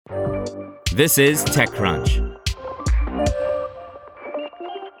This is TechCrunch.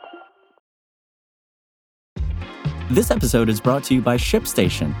 This episode is brought to you by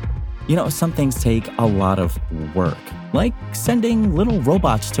ShipStation. You know, some things take a lot of work, like sending little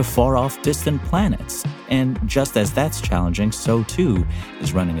robots to far-off distant planets. And just as that's challenging, so too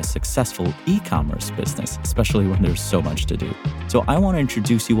is running a successful e-commerce business, especially when there's so much to do. So I want to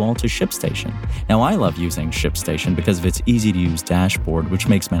introduce you all to ShipStation. Now, I love using ShipStation because of its easy-to-use dashboard, which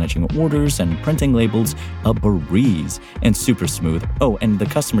makes managing orders and printing labels a breeze and super smooth. Oh, and the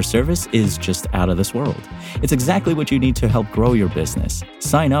customer service is just out of this world. It's exactly what you need to help grow your business.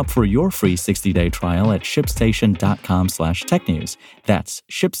 Sign up for your free 60-day trial at shipstation.com/technews. That's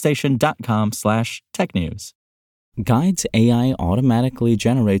shipstation.com/technews. Guide's AI automatically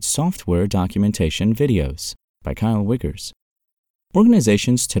generates software documentation videos by Kyle Wiggers.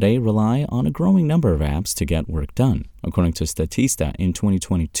 Organizations today rely on a growing number of apps to get work done. According to Statista, in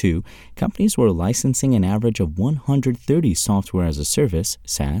 2022, companies were licensing an average of 130 software-as-a-service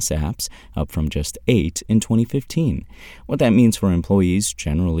 (SaaS) apps, up from just 8 in 2015. What that means for employees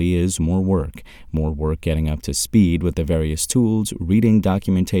generally is more work getting up to speed with the various tools, reading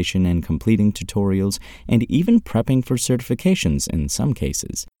documentation and completing tutorials, and even prepping for certifications in some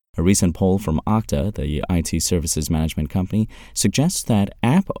cases. A recent poll from Okta, the IT services management company, suggests that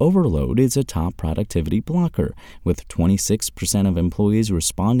app overload is a top productivity blocker, with 26% of employees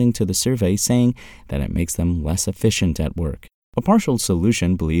responding to the survey saying that it makes them less efficient at work. A partial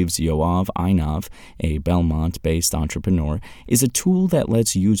solution, believes Yoav Einav, a Belmont-based entrepreneur, is a tool that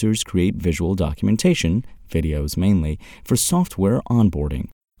lets users create visual documentation, videos mainly, for software onboarding.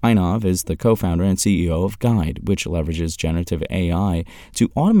 Einav is the co-founder and CEO of Guidde, which leverages generative AI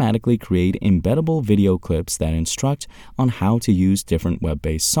to automatically create embeddable video clips that instruct on how to use different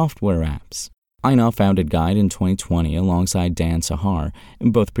web-based software apps. Einav founded Guidde in 2020 alongside Dan Sahar,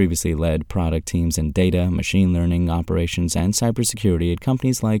 and both previously led product teams in data, machine learning, operations, and cybersecurity at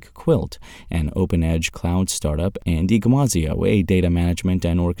companies like Quilt, an open-edge cloud startup, and Iguazio, a data management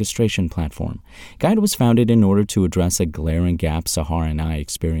and orchestration platform. Guidde was founded in order to address a glaring gap Sahar and I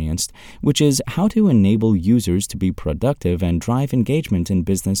experienced, which is how to enable users to be productive and drive engagement in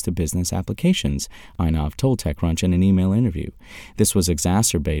business-to-business applications, Einav told TechCrunch in an email interview. This was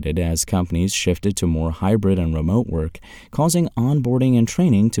exacerbated as companies shifted to more hybrid and remote work, causing onboarding and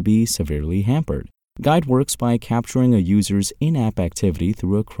training to be severely hampered. Guidde works by capturing a user's in-app activity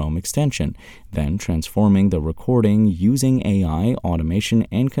through a Chrome extension, then transforming the recording using AI, automation,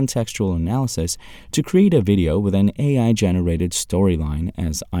 and contextual analysis to create a video with an AI-generated storyline,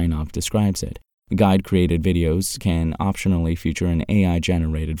 as Einav describes it. Guidde-created videos can optionally feature an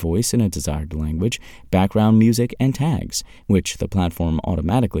AI-generated voice in a desired language, background music, and tags, which the platform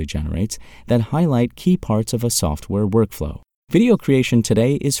automatically generates, that highlight key parts of a software workflow. Video creation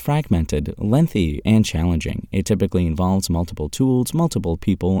today is fragmented, lengthy, and challenging. It typically involves multiple tools, multiple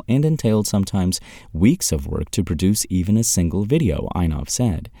people, and entails sometimes weeks of work to produce even a single video, Einav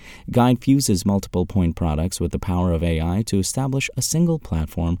said. Guidde fuses multiple point products with the power of AI to establish a single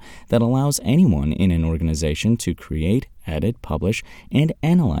platform that allows anyone in an organization to create, edit, publish, and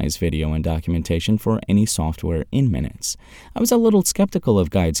analyze video and documentation for any software in minutes. I was a little skeptical of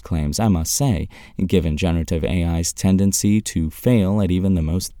Guidde's claims, I must say, given generative AI's tendency to fail at even the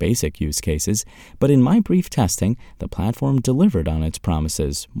most basic use cases, but in my brief testing, the platform delivered on its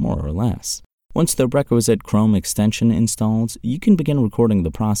promises, more or less. Once the requisite Chrome extension installs, you can begin recording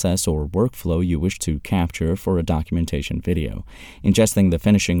the process or workflow you wish to capture for a documentation video. Ingesting the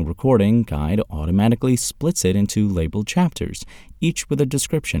finishing recording, Guidde automatically splits it into labeled chapters, each with a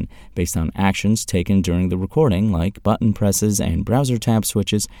description based on actions taken during the recording, like button presses and browser tab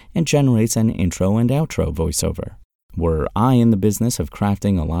switches, and generates an intro and outro voiceover. Were I in the business of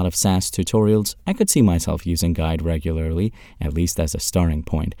crafting a lot of SaaS tutorials, I could see myself using Guidde regularly, at least as a starting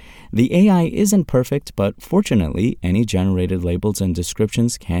point. The AI isn't perfect, but fortunately, any generated labels and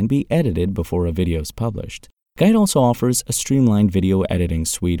descriptions can be edited before a video is published. Guidde also offers a streamlined video editing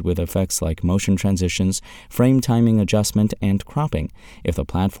suite with effects like motion transitions, frame timing adjustment, and cropping. If the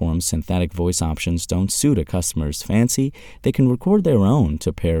platform's synthetic voice options don't suit a customer's fancy, they can record their own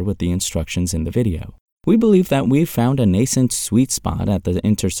to pair with the instructions in the video. We believe that we've found a nascent sweet spot at the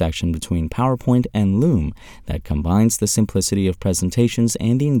intersection between PowerPoint and Loom that combines the simplicity of presentations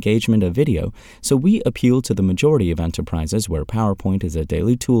and the engagement of video, so we appeal to the majority of enterprises where PowerPoint is a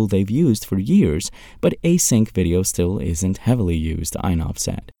daily tool they've used for years, but async video still isn't heavily used, Einav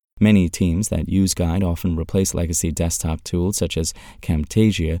said. Many teams that use Guidde often replace legacy desktop tools such as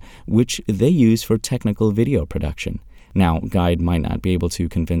Camtasia, which they use for technical video production. Now, Guide might not be able to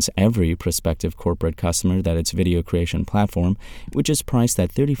convince every prospective corporate customer that its video creation platform, which is priced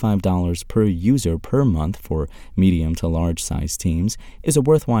at $35 per user per month for medium to large-sized teams, is a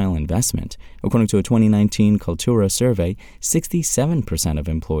worthwhile investment. According to a 2019 Cultura survey, 67% of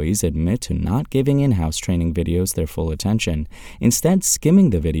employees admit to not giving in-house training videos their full attention, instead skimming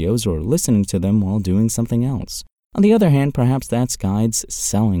the videos or listening to them while doing something else. On the other hand, perhaps that's Guide's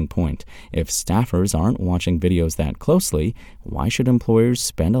selling point. If staffers aren't watching videos that closely, why should employers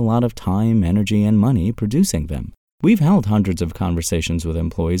spend a lot of time, energy, and money producing them? We've held hundreds of conversations with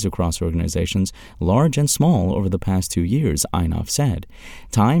employees across organizations, large and small, over the past 2 years, Einoff said.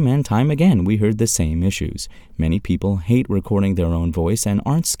 Time and time again, we heard the same issues. Many people hate recording their own voice and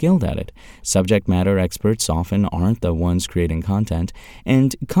aren't skilled at it. Subject matter experts often aren't the ones creating content,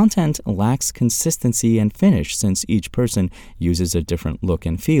 and content lacks consistency and finish since each person uses a different look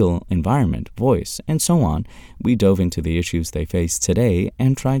and feel, environment, voice, and so on. We dove into the issues they face today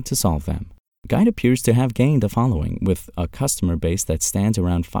and tried to solve them. Guide appears to have gained a following, with a customer base that stands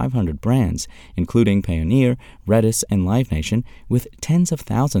around 500 brands, including Payoneer, Redis, and Live Nation, with tens of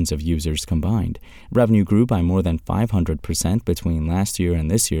thousands of users combined. Revenue grew by more than 500% between last year and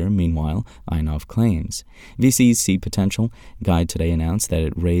this year, meanwhile, Einoff claims. VCs see potential. Guide today announced that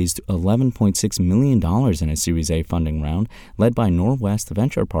it raised $11.6 million in a Series A funding round led by Norwest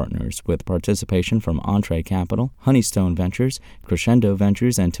Venture Partners, with participation from Entree Capital, Honeystone Ventures, Crescendo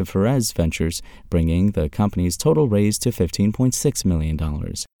Ventures, and Tiferes Ventures, bringing the company's total raise to $15.6 million.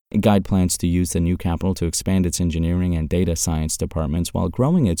 Guide plans to use the new capital to expand its engineering and data science departments while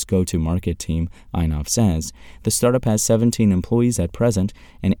growing its go-to-market team, Einoff says. The startup has 17 employees at present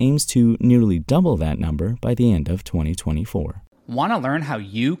and aims to nearly double that number by the end of 2024. Want to learn how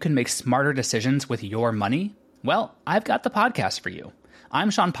you can make smarter decisions with your money? Well, I've got the podcast for you. I'm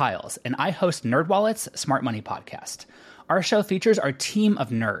Sean Piles, and I host NerdWallet's Smart Money Podcast. Our show features our team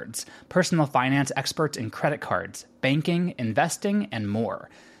of nerds, personal finance experts in credit cards, banking, investing, and more.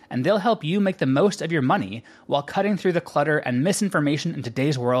 And they'll help you make the most of your money while cutting through the clutter and misinformation in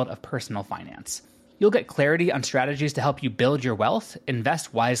today's world of personal finance. You'll get clarity on strategies to help you build your wealth,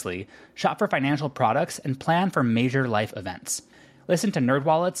 invest wisely, shop for financial products, and plan for major life events. Listen to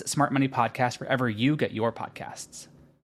NerdWallet's Smart Money Podcast wherever you get your podcasts.